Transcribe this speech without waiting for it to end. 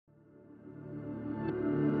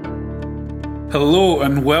Hello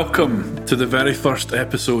and welcome to the very first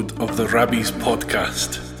episode of the Rabbies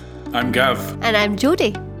podcast. I'm Gav. And I'm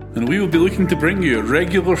Jodie. And we will be looking to bring you a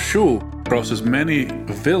regular show across as many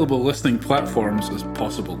available listening platforms as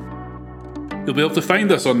possible. You'll be able to find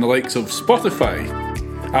us on the likes of Spotify,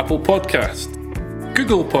 Apple Podcasts,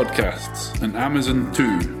 Google Podcasts, and Amazon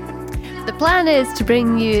too. The plan is to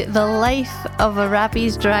bring you the life of a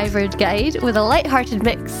Rabbies driver guide with a light-hearted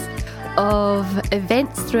mix of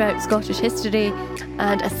events throughout Scottish history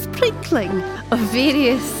and a sprinkling of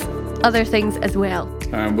various other things as well.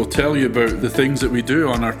 We'll tell you about the things that we do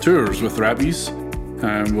on our tours with Rabbies.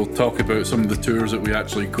 We'll talk about some of the tours that we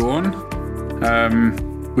actually go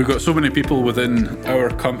on. We've got so many people within our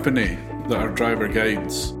company that are driver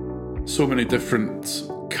guides. So many different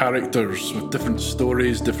characters with different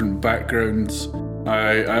stories, different backgrounds.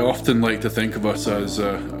 I often like to think of us as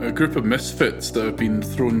a group of misfits that have been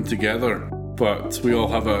thrown together, but we all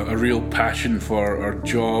have a real passion for our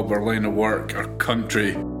job, our line of work, our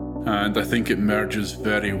country, and I think it merges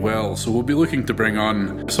very well. So we'll be looking to bring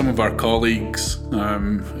on some of our colleagues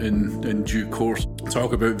in due course,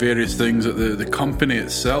 talk about various things that the company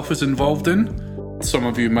itself is involved in. Some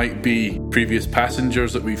of you might be previous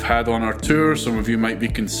passengers that we've had on our tour, some of you might be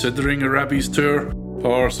considering a Rabbies tour,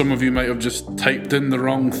 or some of you might have just typed in the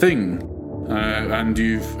wrong thing and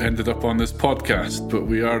you've ended up on this podcast. But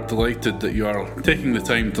we are delighted that you are taking the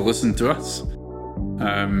time to listen to us.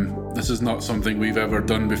 This is not something we've ever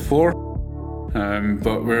done before,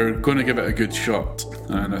 but we're going to give it a good shot,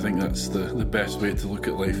 and I think that's the best way to look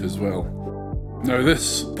at life as well. Now,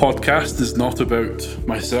 this podcast is not about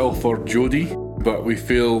myself or Jodie, but we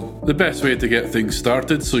feel the best way to get things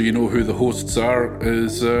started, so you know who the hosts are,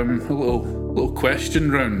 is a little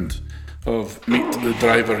question round of Meet the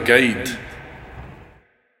Driver Guide.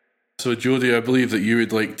 So Jodie, I believe that you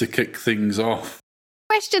would like to kick things off.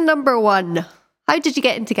 Question number 1. How did you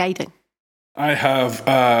get into guiding? I have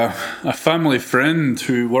a family friend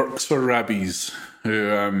who works for Rabbies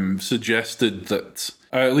who suggested that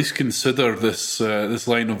I at least consider this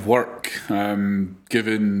line of work,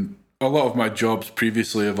 given a lot of my jobs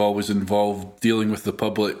previously have always involved dealing with the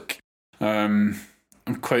public.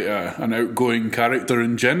 I'm quite an outgoing character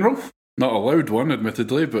in general. Not a loud one,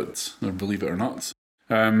 admittedly, but or believe it or not.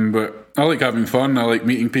 But I like having fun. I like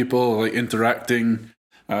meeting people. I like interacting.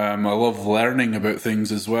 I love learning about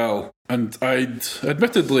things as well. And I'd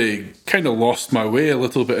admittedly kind of lost my way a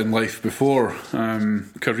little bit in life before,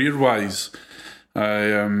 career-wise.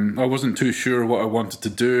 I wasn't too sure what I wanted to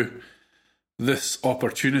do. This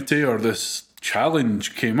opportunity or this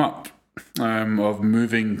challenge came up of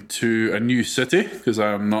moving to a new city, because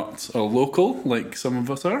I am not a local like some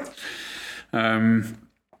of us are.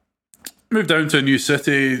 Move down to a new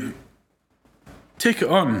city, take it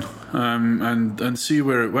on, and see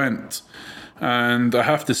where it went. And I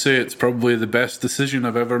have to say it's probably the best decision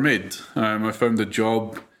I've ever made. I found a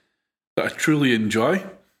job that I truly enjoy.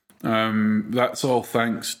 That's all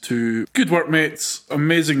thanks to good workmates,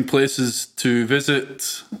 amazing places to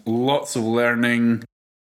visit, lots of learning,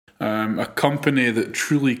 a company that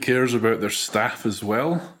truly cares about their staff as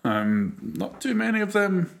well. Not too many of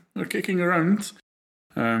them are kicking around,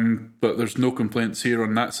 but there's no complaints here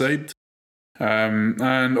on that side.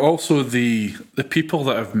 And also the people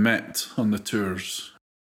that I've met on the tours.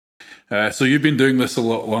 So you've been doing this a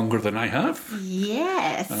lot longer than I have.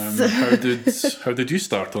 Yes. How did you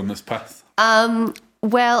start on this path?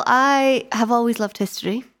 Well, I have always loved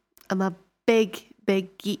history. I'm a big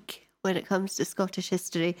geek when it comes to Scottish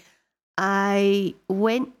history. I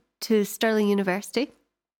went to Stirling University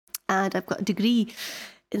and I've got a degree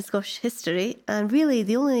in Scottish history, and really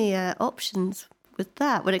the only options with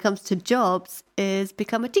that when it comes to jobs is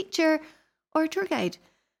become a teacher or a tour guide.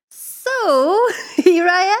 So here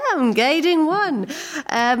I am, guiding one.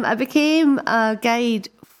 I became a guide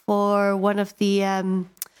for one of the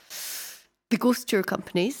ghost tour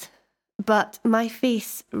companies, but my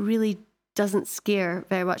face really doesn't scare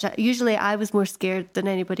very much. Usually I was more scared than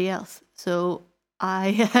anybody else, so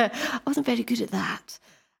I wasn't very good at that.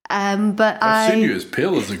 But I've seen you as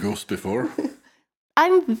pale as a ghost before.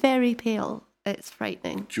 I'm very pale. It's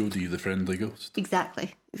frightening. Jodie, the friendly ghost.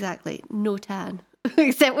 Exactly. No tan.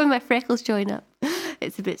 Except when my freckles join up.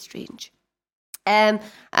 It's a bit strange. And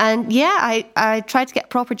yeah, I tried to get a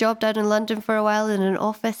proper job down in London for a while in an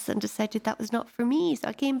office and decided that was not for me. So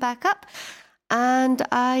I came back up and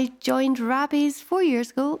I joined Rabbies 4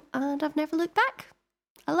 years ago and I've never looked back.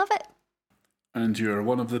 I love it. And you're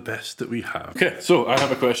one of the best that we have. Okay, so I have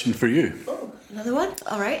a question for you. Oh, another one?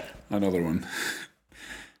 All right. Another one.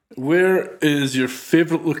 Where is your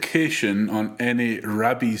favourite location on any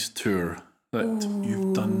Rabbies tour that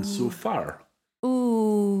you've done so far?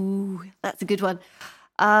 Ooh, that's a good one.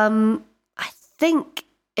 I think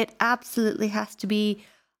it absolutely has to be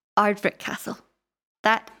Ardwick Castle.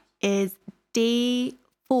 That is day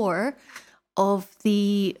 4 of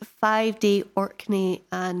the 5-day Orkney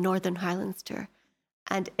and Northern Highlands tour.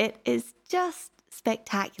 And it is just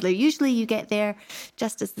spectacular. Usually you get there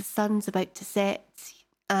just as the sun's about to set,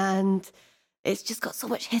 and it's just got so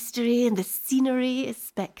much history, and the scenery is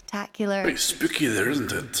spectacular. Quite spooky there,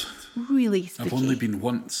 isn't it? Really spooky. I've only been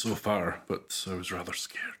once so far, but I was rather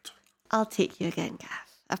scared. I'll take you again, Gav.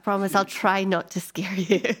 I promise I'll try not to scare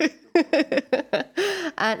you.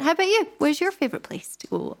 And how about you? Where's your favourite place to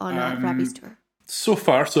go on a Rabbie's tour? So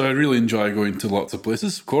far, so I really enjoy going to lots of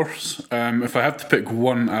places, of course. If I had to pick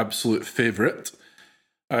one absolute favourite,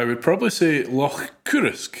 I would probably say Loch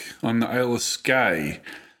Coruisk on the Isle of Skye.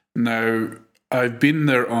 Now, I've been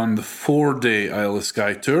there on the 4-day Isle of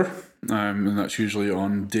Skye tour, and that's usually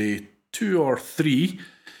on day 2 or 3,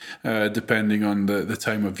 depending on the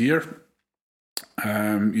time of year.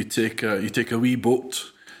 You take a wee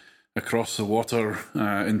boat across the water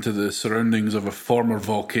into the surroundings of a former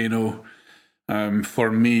volcano.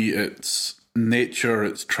 For me, it's nature,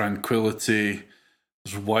 it's tranquility,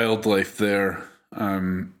 there's wildlife there.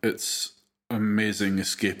 It's amazing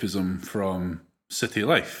escapism from city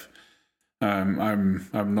life. I'm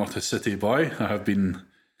not a city boy. I have been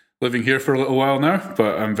living here for a little while now,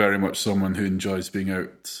 but I'm very much someone who enjoys being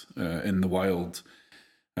out in the wild.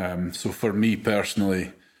 So for me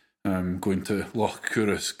personally, going to Loch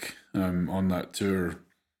Coruisk on that tour,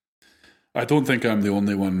 I don't think I'm the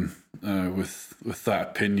only one with that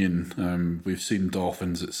opinion. We've seen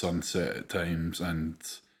dolphins at sunset at times, and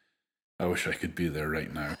I wish I could be there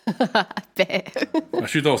right now. I bet. I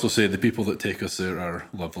should also say the people that take us there are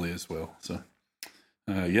lovely as well. So,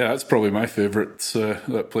 yeah, that's probably my favourite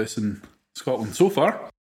that place in Scotland so far.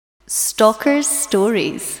 Stalker's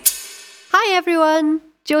Stories. Hi everyone,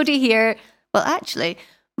 Jodie here. Well, actually,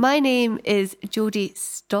 my name is Jodie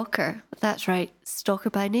Stalker. That's right,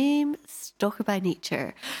 stalker by name, stalker by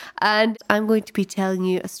nature. And I'm going to be telling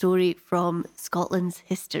you a story from Scotland's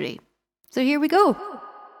history. So here we go.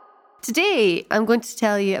 Today, I'm going to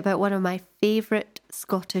tell you about one of my favourite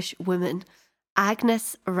Scottish women,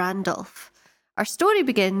 Agnes Randolph. Our story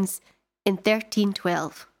begins in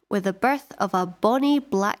 1312 with the birth of a bonny,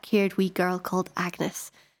 black-haired wee girl called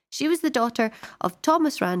Agnes. She was the daughter of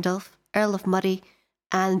Thomas Randolph, Earl of Murray,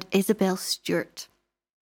 and Isabel Stewart.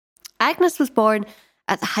 Agnes was born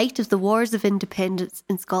at the height of the Wars of Independence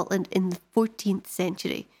in Scotland in the 14th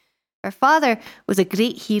century. Her father was a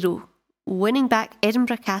great hero, winning back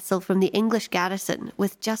Edinburgh Castle from the English garrison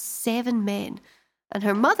with just 7 men, and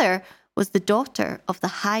her mother was the daughter of the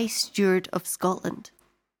High Steward of Scotland.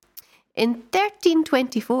 In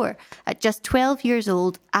 1324, at just 12 years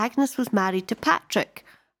old, Agnes was married to Patrick,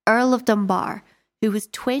 Earl of Dunbar, who was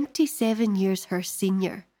 27 years her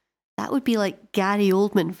senior. That would be like Gary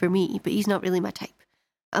Oldman for me, but he's not really my type.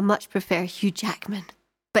 I much prefer Hugh Jackman.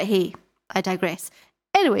 But hey, I digress.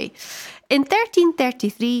 Anyway, in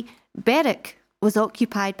 1333, Berwick was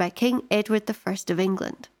occupied by King Edward I of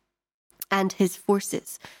England and his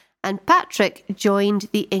forces, and Patrick joined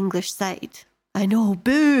the English side. I know,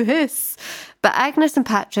 boo, hiss! But Agnes and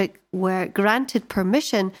Patrick were granted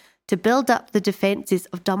permission to build up the defences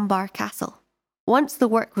of Dunbar Castle. Once the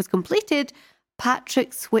work was completed,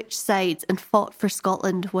 Patrick switched sides and fought for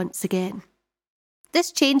Scotland once again.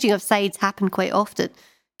 This changing of sides happened quite often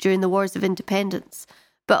during the Wars of Independence,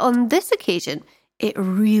 but on this occasion, it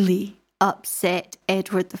really upset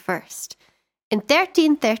Edward I. In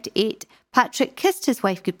 1338, Patrick kissed his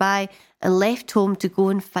wife goodbye and left home to go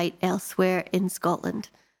and fight elsewhere in Scotland.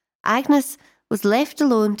 Agnes was left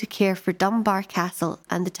alone to care for Dunbar Castle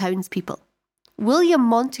and the townspeople. William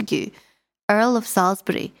Montagu, Earl of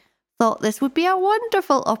Salisbury, thought this would be a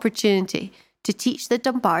wonderful opportunity to teach the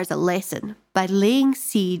Dunbars a lesson by laying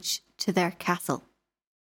siege to their castle.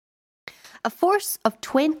 A force of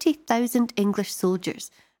 20,000 English soldiers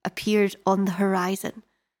appeared on the horizon.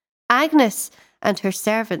 Agnes and her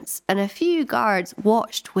servants and a few guards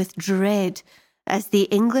watched with dread as the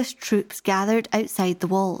English troops gathered outside the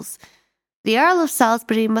walls. The Earl of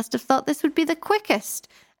Salisbury must have thought this would be the quickest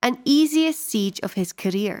and easiest siege of his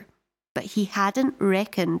career, but he hadn't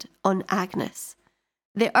reckoned on Agnes.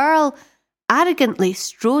 The Earl arrogantly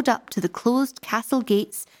strode up to the closed castle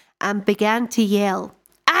gates and began to yell,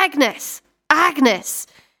 "Agnes! Agnes!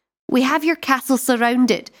 We have your castle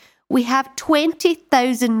surrounded. We have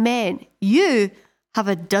 20,000 men. You have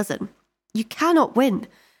a dozen. You cannot win.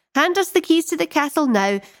 Hand us the keys to the castle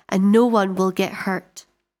now, and no one will get hurt."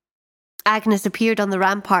 Agnes appeared on the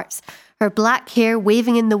ramparts, her black hair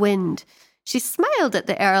waving in the wind. she smiled at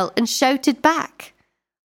the Earl and shouted back,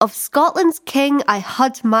 "Of Scotland's king I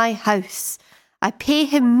hud my house. I pay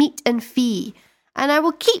him meat and fee, and I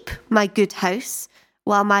will keep my good house,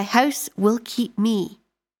 while my house will keep me."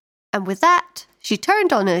 And with that, she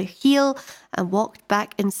turned on her heel and walked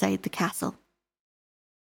back inside the castle.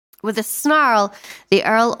 With a snarl, the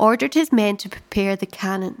Earl ordered his men to prepare the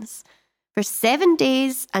cannons. For 7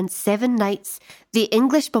 days and 7 nights, the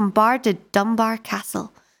English bombarded Dunbar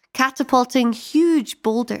Castle, catapulting huge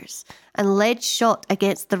boulders and lead shot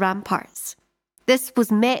against the ramparts. This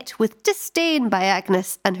was met with disdain by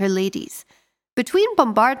Agnes and her ladies. Between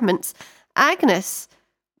bombardments, Agnes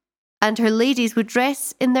and her ladies would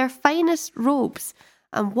dress in their finest robes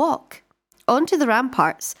and walk onto the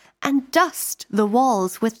ramparts and dust the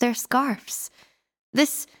walls with their scarfs.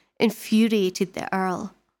 This infuriated the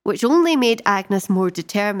Earl, which only made Agnes more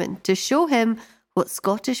determined to show him what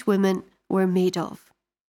Scottish women were made of.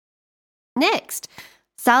 Next,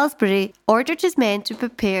 Salisbury ordered his men to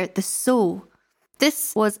prepare the Sow.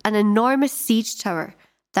 This was an enormous siege tower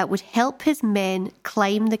that would help his men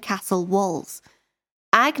climb the castle walls.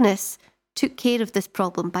 Agnes took care of this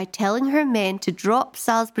problem by telling her men to drop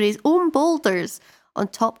Salisbury's own boulders on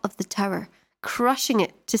top of the tower, crushing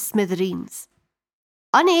it to smithereens.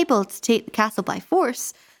 Unable to take the castle by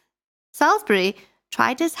force, Salisbury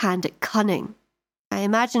tried his hand at cunning. I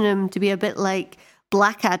imagine him to be a bit like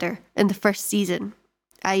Blackadder in the first season,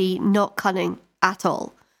 i.e. not cunning at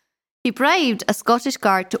all. He bribed a Scottish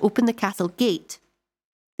guard to open the castle gate.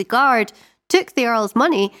 The guard took the Earl's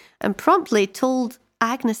money and promptly told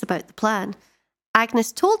Agnes about the plan.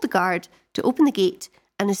 Agnes told the guard to open the gate,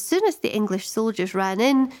 and as soon as the English soldiers ran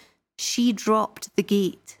in, she dropped the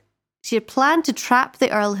gate. She had planned to trap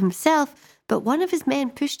the Earl himself, but one of his men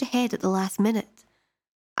pushed ahead at the last minute.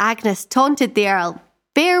 Agnes taunted the Earl.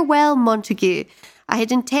 "Farewell, Montague. I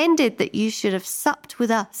had intended that you should have supped with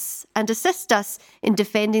us and assist us in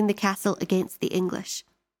defending the castle against the English."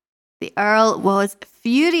 The Earl was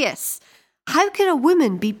furious. How could a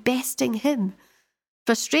woman be besting him?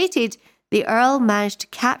 Frustrated, the Earl managed to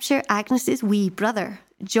capture Agnes's wee brother,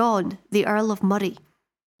 John, the Earl of Murray.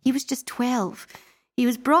 He was just 12. He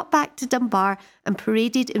was brought back to Dunbar and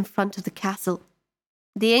paraded in front of the castle.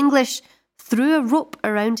 The English threw a rope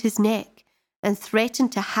around his neck and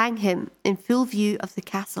threatened to hang him in full view of the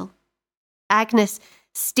castle. Agnes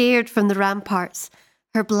stared from the ramparts,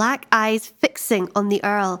 her black eyes fixing on the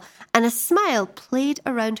Earl, and a smile played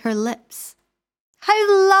around her lips.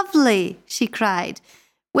 "How lovely!" she cried.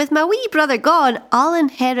 "With my wee brother gone, I'll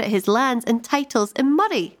inherit his lands and titles in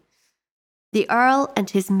Murray." The Earl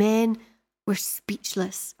and his men were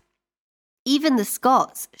speechless. Even the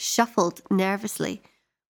Scots shuffled nervously.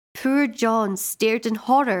 Poor John stared in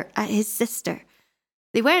horror at his sister.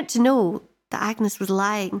 They weren't to know that Agnes was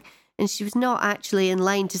lying, and she was not actually in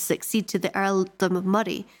line to succeed to the Earldom of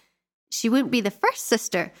Murray. She wouldn't be the first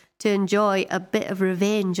sister to enjoy a bit of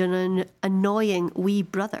revenge on an annoying wee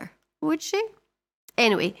brother, would she?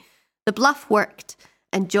 Anyway, the bluff worked,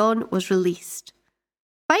 and John was released.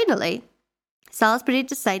 Finally, Salisbury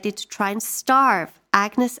decided to try and starve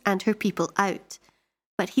Agnes and her people out,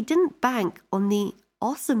 but he didn't bank on the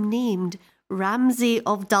awesome named Ramsay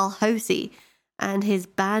of Dalhousie and his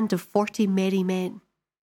band of 40 merry men.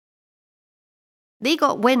 They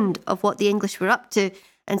got wind of what the English were up to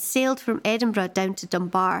and sailed from Edinburgh down to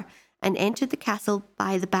Dunbar and entered the castle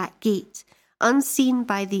by the back gate, unseen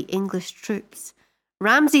by the English troops.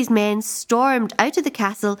 Ramsay's men stormed out of the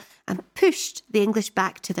castle and pushed the English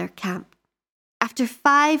back to their camp. After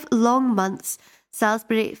 5 long months,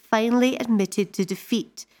 Salisbury finally admitted to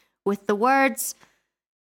defeat with the words,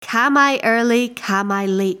 "Cam I early, cam I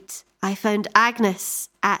late, I found Agnes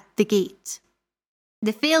at the gate."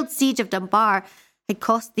 The failed siege of Dunbar had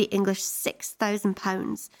cost the English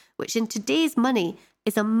 £6,000, which in today's money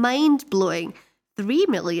is a mind-blowing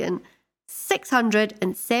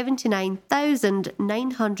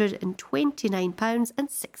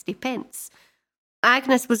 £3,679,929.60.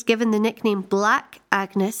 Agnes was given the nickname Black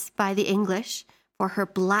Agnes by the English for her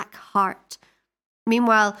black heart.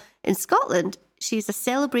 Meanwhile, in Scotland, she is a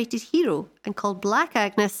celebrated hero and called Black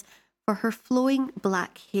Agnes for her flowing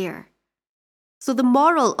black hair. So the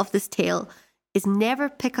moral of this tale is never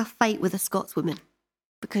pick a fight with a Scotswoman,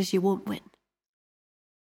 because you won't win.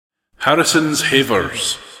 Harrison's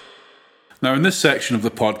Havers. Now, in this section of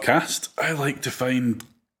the podcast, I like to find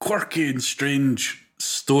quirky and strange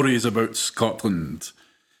stories about Scotland.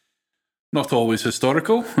 Not always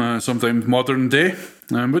historical, sometimes modern day,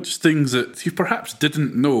 but just things that you perhaps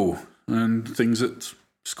didn't know, and things that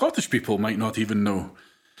Scottish people might not even know.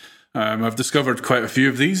 I've discovered quite a few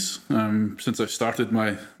of these since I started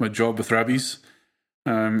my job with Rabbies,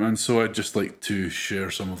 and so I'd just like to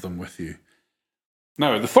share some of them with you.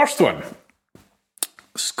 Now, the first one.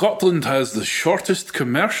 Scotland has the shortest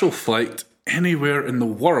commercial flight anywhere in the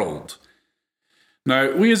world.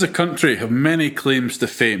 Now, we as a country have many claims to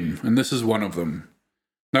fame, and this is one of them.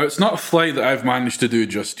 Now, it's not a flight that I've managed to do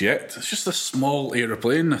just yet. It's just a small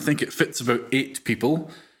aeroplane. I think it fits about 8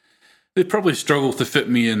 people. They'd probably struggle to fit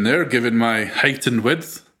me in there, given my height and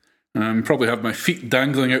width. Probably have my feet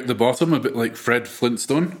dangling out the bottom, a bit like Fred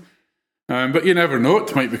Flintstone. But you never know,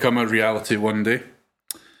 it might become a reality one day.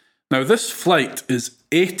 Now, this flight is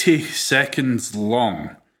 80 seconds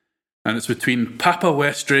long, and it's between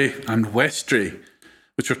Papawestray and Westray,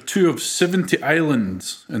 which are 2 of 70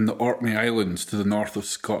 islands in the Orkney Islands to the north of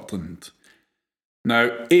Scotland.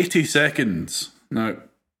 Now, 80 seconds. Now,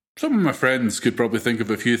 some of my friends could probably think of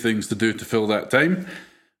a few things to do to fill that time.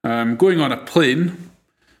 Going on a plane,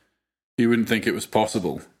 you wouldn't think it was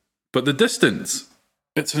possible. But the distance,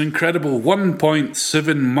 it's an incredible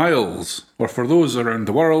 1.7 miles, or for those around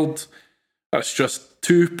the world, that's just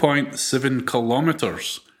 2.7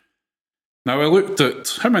 kilometres. Now, I looked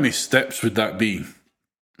at how many steps would that be.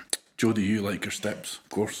 Jodie, you like your steps, of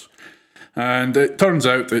course. And it turns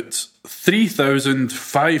out it's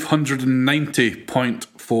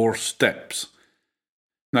 3,590.4 steps.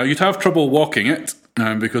 Now, you'd have trouble walking it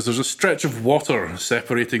because there's a stretch of water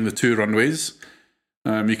separating the 2 runways.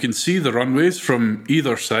 You can see the runways from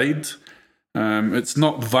either side. It's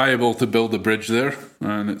not viable to build a bridge there,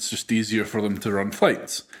 and it's just easier for them to run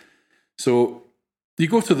flights. So you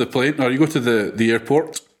go to the plane, or you go to the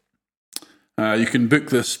airport. You can book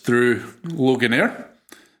this through Loganair.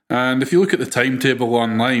 And if you look at the timetable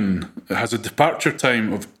online, it has a departure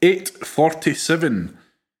time of 8:47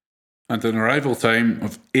 and an arrival time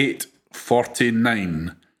of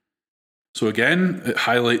 8:49. So again, it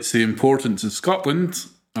highlights the importance in Scotland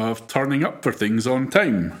of turning up for things on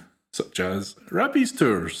time, such as Rabbies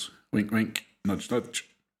tours. Wink, wink, nudge, nudge.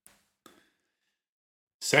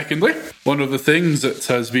 Secondly, one of the things that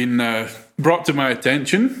has been brought to my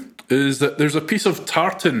attention is that there's a piece of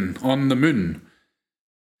tartan on the moon.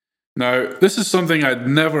 Now, this is something I'd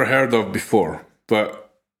never heard of before, but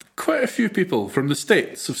quite a few people from the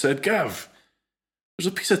States have said, Gav, there's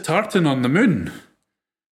a piece of tartan on the moon.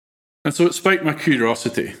 And so it spiked my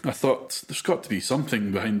curiosity. I thought, there's got to be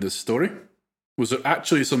something behind this story. Was there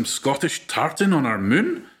actually some Scottish tartan on our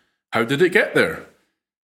moon? How did it get there?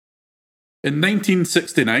 In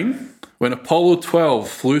 1969, when Apollo 12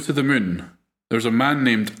 flew to the moon, there was a man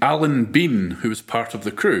named Alan Bean who was part of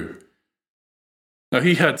the crew. Now,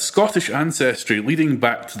 he had Scottish ancestry leading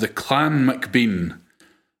back to the Clan MacBean,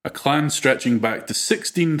 a clan stretching back to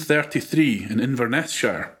 1633 in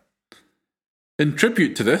Inverness-shire. In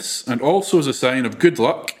tribute to this, and also as a sign of good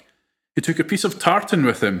luck, he took a piece of tartan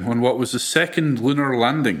with him on what was the second lunar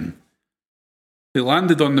landing. They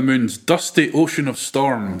landed on the moon's dusty ocean of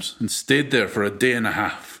storms and stayed there for a day and a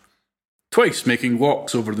half, twice making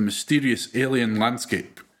walks over the mysterious alien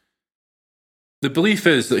landscape. The belief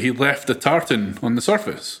is that he left the tartan on the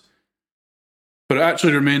surface, but it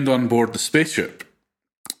actually remained on board the spaceship,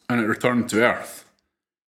 and it returned to Earth.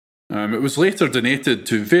 It was later donated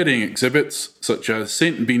to varying exhibits, such as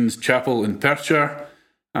St Bean's Chapel in Perthshire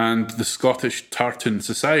and the Scottish Tartan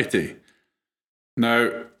Society.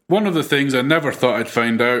 Now, one of the things I never thought I'd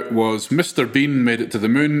find out was Mr. Bean made it to the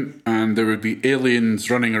moon, and there would be aliens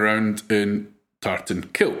running around in tartan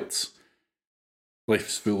kilts.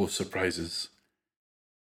 Life's full of surprises.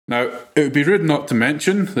 Now, it would be rude not to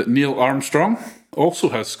mention that Neil Armstrong also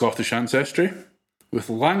has Scottish ancestry, with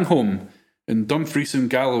Langholm in Dumfries and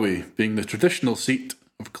Galloway being the traditional seat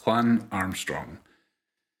of Clan Armstrong.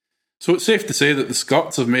 So it's safe to say that the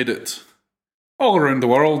Scots have made it all around the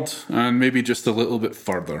world, and maybe just a little bit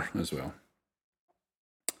further as well.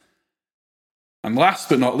 And last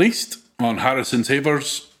but not least, on Harrison's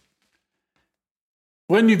Havers,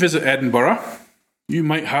 when you visit Edinburgh, you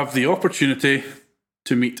might have the opportunity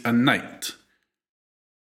to meet a knight.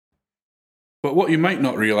 But what you might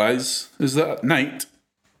not realise is that knight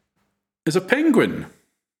is a penguin,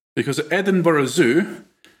 because at Edinburgh Zoo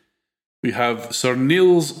we have Sir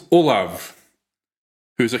Niels Olav,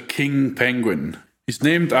 who's a king penguin. He's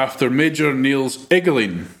named after Major Niels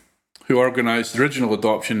Egelin, who organised the original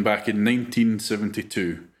adoption back in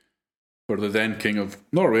 1972 for the then King of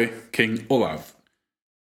Norway, King Olav.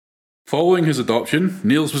 Following his adoption,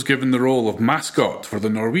 Niels was given the role of mascot for the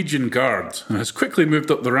Norwegian Guard and has quickly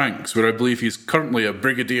moved up the ranks, where I believe he's currently a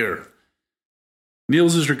brigadier.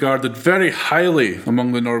 Niels is regarded very highly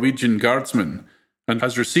among the Norwegian Guardsmen and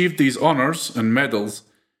has received these honours and medals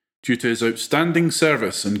due to his outstanding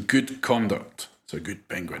service and good conduct. It's a good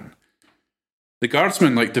penguin. The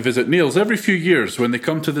Guardsmen like to visit Niels every few years when they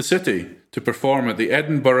come to the city to perform at the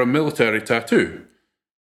Edinburgh Military Tattoo.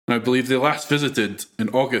 And I believe they last visited in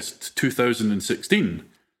August 2016.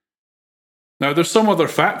 Now, there's some other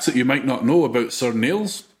facts that you might not know about Sir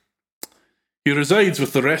Niels. He resides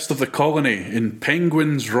with the rest of the colony in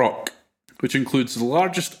Penguins Rock, which includes the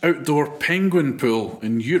largest outdoor penguin pool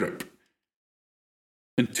in Europe.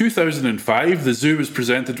 In 2005, the zoo was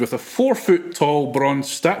presented with a 4-foot-tall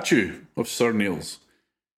bronze statue of Sir Niels,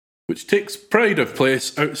 which takes pride of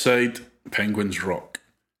place outside Penguins Rock.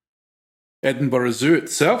 Edinburgh Zoo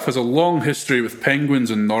itself has a long history with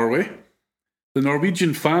penguins in Norway. The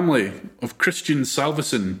Norwegian family of Christian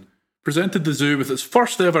Salvesen presented the zoo with its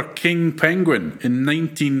first ever king penguin in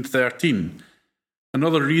 1913.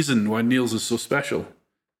 Another reason why Niels is so special.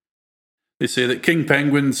 They say that king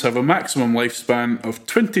penguins have a maximum lifespan of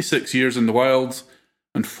 26 years in the wild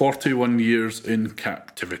and 41 years in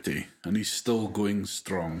captivity, and he's still going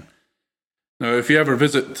strong. Now, if you ever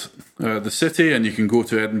visit the city and you can go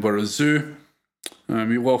to Edinburgh Zoo,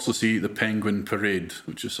 you'll also see the penguin parade,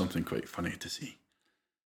 which is something quite funny to see.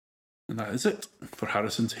 And that is it for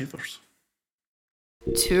Harrison's Havers.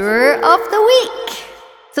 Tour of the week.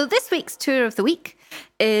 So this week's tour of the week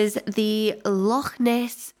is the Loch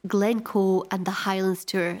Ness, Glencoe and the Highlands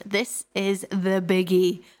tour. This is the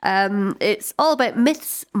biggie. It's all about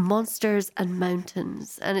myths, monsters and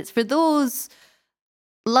mountains. And it's for those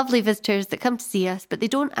lovely visitors that come to see us, but they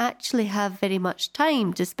don't actually have very much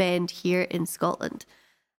time to spend here in Scotland.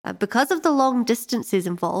 Because of the long distances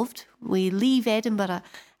involved, we leave Edinburgh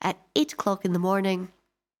at 8 o'clock in the morning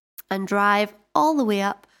and drive all the way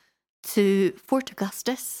up to Fort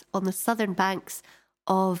Augustus on the southern banks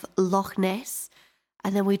of Loch Ness.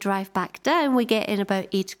 And then we drive back down. We get in about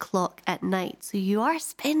 8 o'clock at night. So you are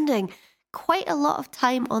spending quite a lot of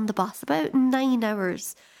time on the bus, about 9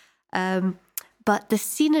 hours. But the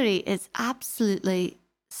scenery is absolutely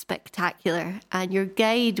spectacular. And your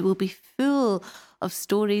guide will be full of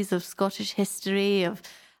stories of Scottish history, of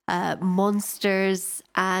monsters,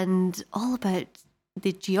 and all about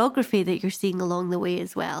the geography that you're seeing along the way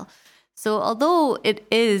as well. So although it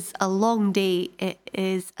is a long day, it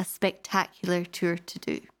is a spectacular tour to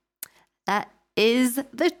do. That is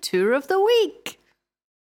the tour of the week.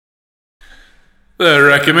 The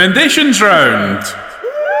recommendations round.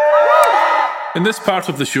 In this part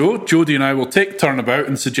of the show, Jodie and I will take turn about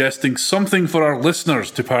in suggesting something for our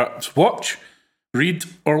listeners to perhaps watch, read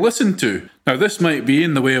or listen to. Now this might be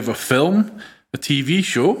in the way of a film, a TV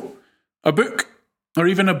show, a book, or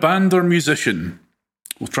even a band or musician.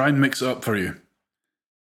 We'll try and mix it up for you.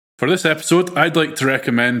 For this episode, I'd like to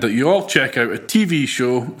recommend that you all check out a TV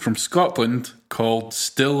show from Scotland called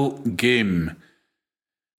Still Game.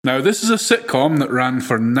 Now, this is a sitcom that ran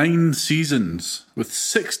for 9 seasons, with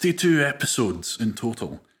 62 episodes in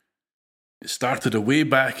total. It started way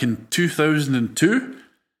back in 2002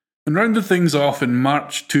 and rounded things off in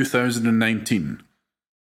March 2019.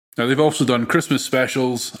 Now, they've also done Christmas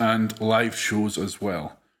specials and live shows as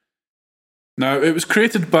well. Now, it was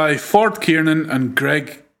created by Ford Kiernan and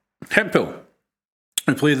Greg Hemphill,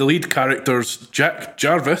 who play the lead characters Jack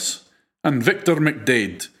Jarvis and Victor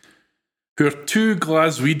McDade, who are 2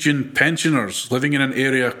 Glaswegian pensioners living in an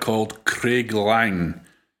area called Craiglang.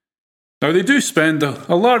 Now, they do spend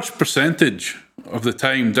a large percentage of the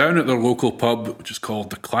time down at their local pub, which is called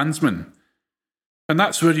the Clansman. And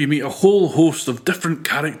that's where you meet a whole host of different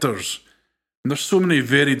characters. And there's so many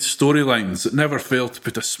varied storylines that never fail to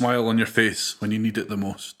put a smile on your face when you need it the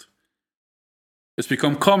most. It's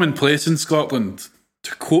become commonplace in Scotland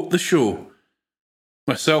to quote the show,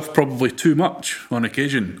 myself probably too much on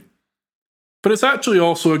occasion. But it's actually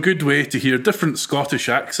also a good way to hear different Scottish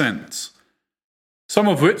accents, some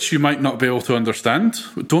of which you might not be able to understand,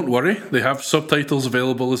 but don't worry, they have subtitles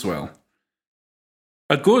available as well.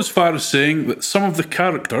 I'd go as far as saying that some of the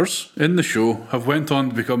characters in the show have went on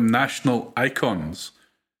to become national icons.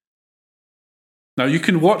 Now, you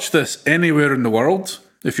can watch this anywhere in the world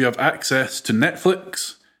if you have access to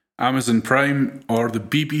Netflix, Amazon Prime, or the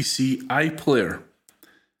BBC iPlayer.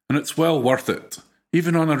 And it's well worth it,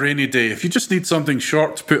 even on a rainy day. If you just need something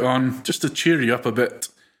short to put on, just to cheer you up a bit,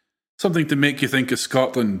 something to make you think of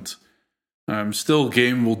Scotland, Still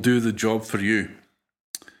Game will do the job for you.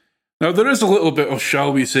 Now, there is a little bit of,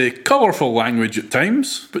 shall we say, colourful language at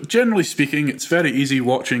times, but generally speaking, it's very easy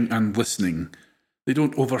watching and listening. They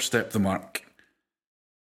don't overstep the mark.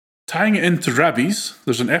 Tying it into Rabbies,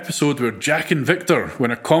 there's an episode where Jack and Victor win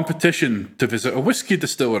a competition to visit a whisky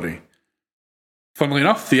distillery. Funnily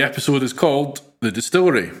enough, the episode is called The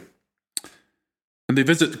Distillery. and they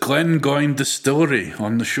visit Glengoyne Distillery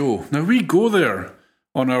on the show. Now, we go there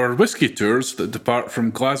on our whisky tours that depart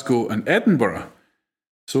from Glasgow and Edinburgh.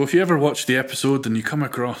 So if you ever watch the episode and you come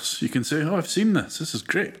across, you can say, oh, I've seen this. This is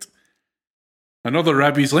great. Another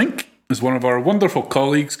Rabbi's link is one of our wonderful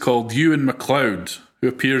colleagues called Ewan MacLeod, who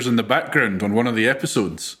appears in the background on one of the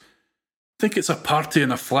episodes. I think it's a party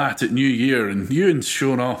in a flat at New Year, and Ewan's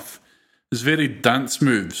shown off his varied dance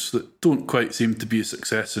moves that don't quite seem to be a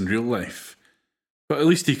success in real life. But at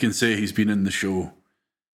least he can say he's been in the show.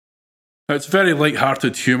 Now, it's very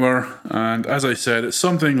light-hearted humour, and as I said, it's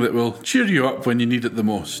something that will cheer you up when you need it the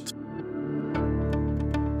most.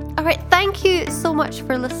 All right, thank you so much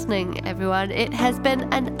for listening, everyone. It has been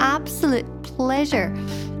an absolute pleasure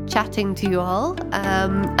chatting to you all,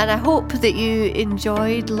 and I hope that you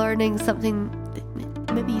enjoyed learning something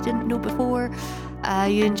that maybe you didn't know before.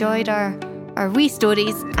 You enjoyed our wee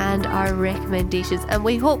stories and our recommendations, and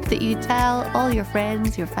we hope that you tell all your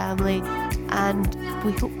friends, your family, and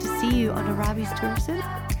we hope to see you on a Rabbi's tour soon.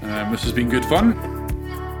 This has been good fun.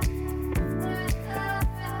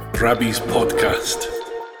 Rabbi's Podcast.